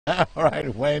All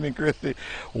right, Wayne and Christy,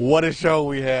 what a show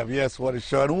we have. Yes, what a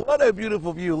show. And what a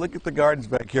beautiful view. Look at the gardens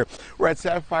back here. We're at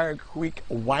Sapphire Creek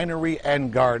Winery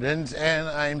and Gardens, and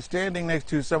I'm standing next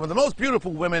to some of the most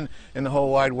beautiful women in the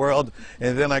whole wide world.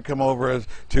 And then I come over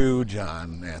to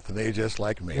John Anthony, just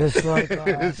like me. Just like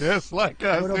us. Just like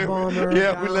us. What a bummer.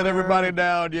 Yeah, we let everybody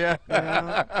down, yeah.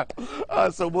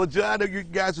 Well, John, you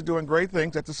guys are doing great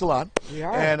things at the salon. We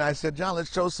are. And I said, John,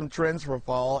 let's show some trends for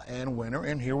fall and winter,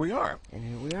 and here we are. And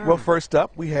here we are. Well, first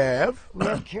up, we have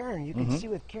Karen. You can see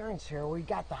with Karen's hair, we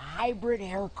got the hybrid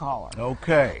hair color.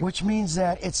 Okay. Which means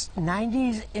that it's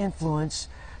 90s influence,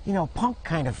 you know, punk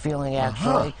kind of feeling,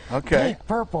 actually. Okay. Pink,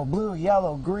 purple, blue,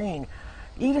 yellow, green.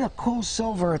 Even a cool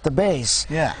silver at the base.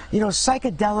 Yeah. You know,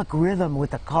 psychedelic rhythm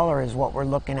with the color is what we're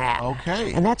looking at.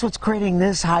 Okay. And that's what's creating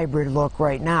this hybrid look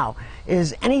right now,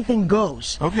 is anything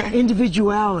goes. Okay.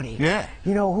 Individuality. Yeah.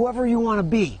 You know, whoever you want to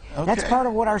be. Okay. That's part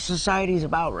of what our society is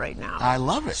about right now. I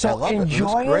love it. So I love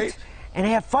enjoy it. It. It and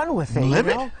have fun with it. Live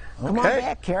you it. know? Come on Okay.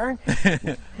 back, Karen.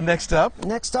 Next up.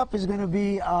 Next up is going to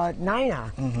be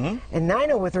Nina. Mm-hmm. And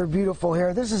Nina with her beautiful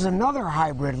hair, this is another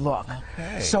hybrid look.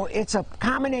 Okay. So it's a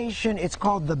combination, it's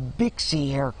called the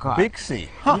Bixie haircut. Bixie.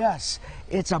 Huh. Yes.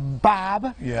 It's a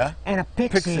bob Yeah. and a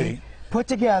pixie put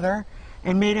together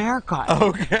and made a haircut.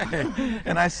 Okay.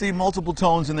 And I see multiple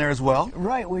tones in there as well.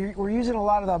 Right, we're using a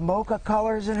lot of the mocha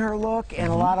colors in her look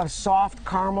and a lot of soft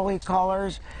caramely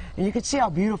colors. And you can see how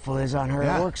beautiful it is on her.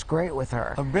 Yeah. It works great with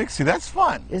her. A Bixie. That's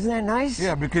fun. Isn't that nice?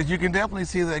 Yeah, because you can definitely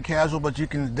see that casual, but you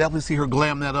can definitely see her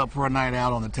glam that up for a night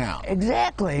out on the town.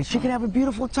 Exactly. She can have a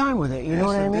beautiful time with it. You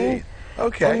know Yes, what I mean? indeed.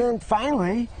 Okay. And then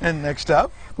finally, And next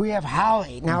up. we have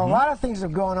Holly. Now, a lot of things are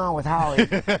going on with Holly.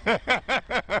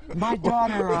 My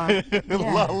daughter...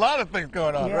 A lot of things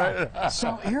going on, Yeah. right?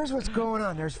 So here's what's going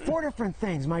on. There's 4 different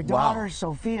things. My daughter, Wow.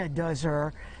 Sophia, does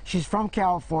her. She's from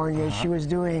California. She was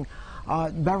doing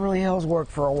Beverly Hills work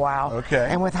for a while. Okay.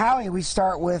 And with Holly, we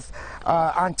start with,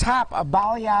 on top, a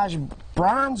balayage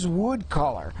bronze wood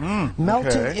color.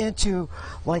 Melted okay. into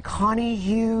like honey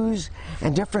hues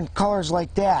and different colors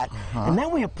like that. And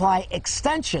then we apply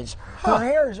extensions. Her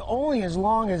hair is only as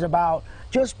long as about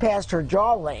just past her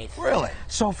jaw length. Really?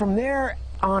 So from there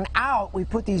on out, we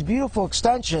put these beautiful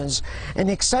extensions, and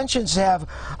the extensions have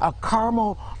a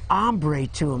caramel ombre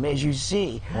to them, as you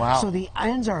see. Wow. So the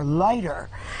ends are lighter,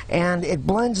 and it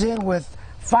blends in with,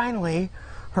 finally,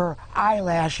 her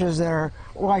eyelashes that are,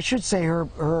 well, I should say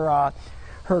her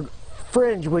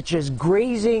fringe, which is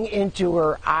grazing into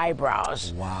her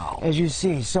eyebrows. Wow. As you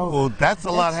see. So Well, that's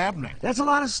a lot happening. that's a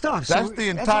lot of stuff. That's So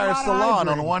the that's a entire lot of salon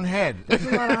hybrid. on one head. That's a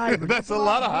lot of hybrid. That's a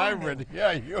lot of hybrid.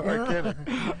 Yeah, you are kidding.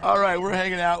 All right, we're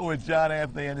hanging out with John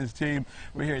Anthony and his team.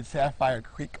 We're here at Sapphire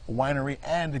Creek Winery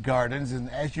and Gardens, and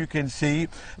as you can see,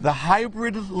 the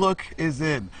hybrid look is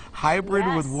in.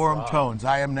 Hybrid with warm tones.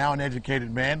 I am now an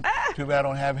educated man. Too bad I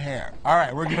don't have hair. All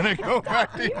right, we're going to go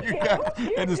back to you guys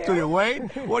in the studio. Wayne,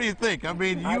 what do you think? I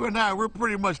mean, you and I, we're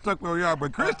pretty much stuck where we are,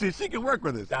 but Christy, she can work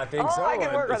with us. I think so. I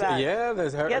can work with that. Yeah,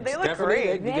 there's her. Yeah, they look definitely-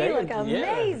 great. They look yeah,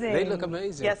 amazing. they look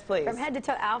amazing. Yes, please. From head to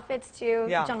toe outfits too.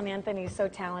 Yeah. John Anthony's so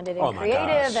talented and Oh, my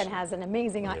creative gosh. and has an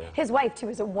amazing eye. His wife too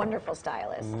is a wonderful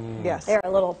stylist. Yes. They're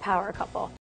a little power couple.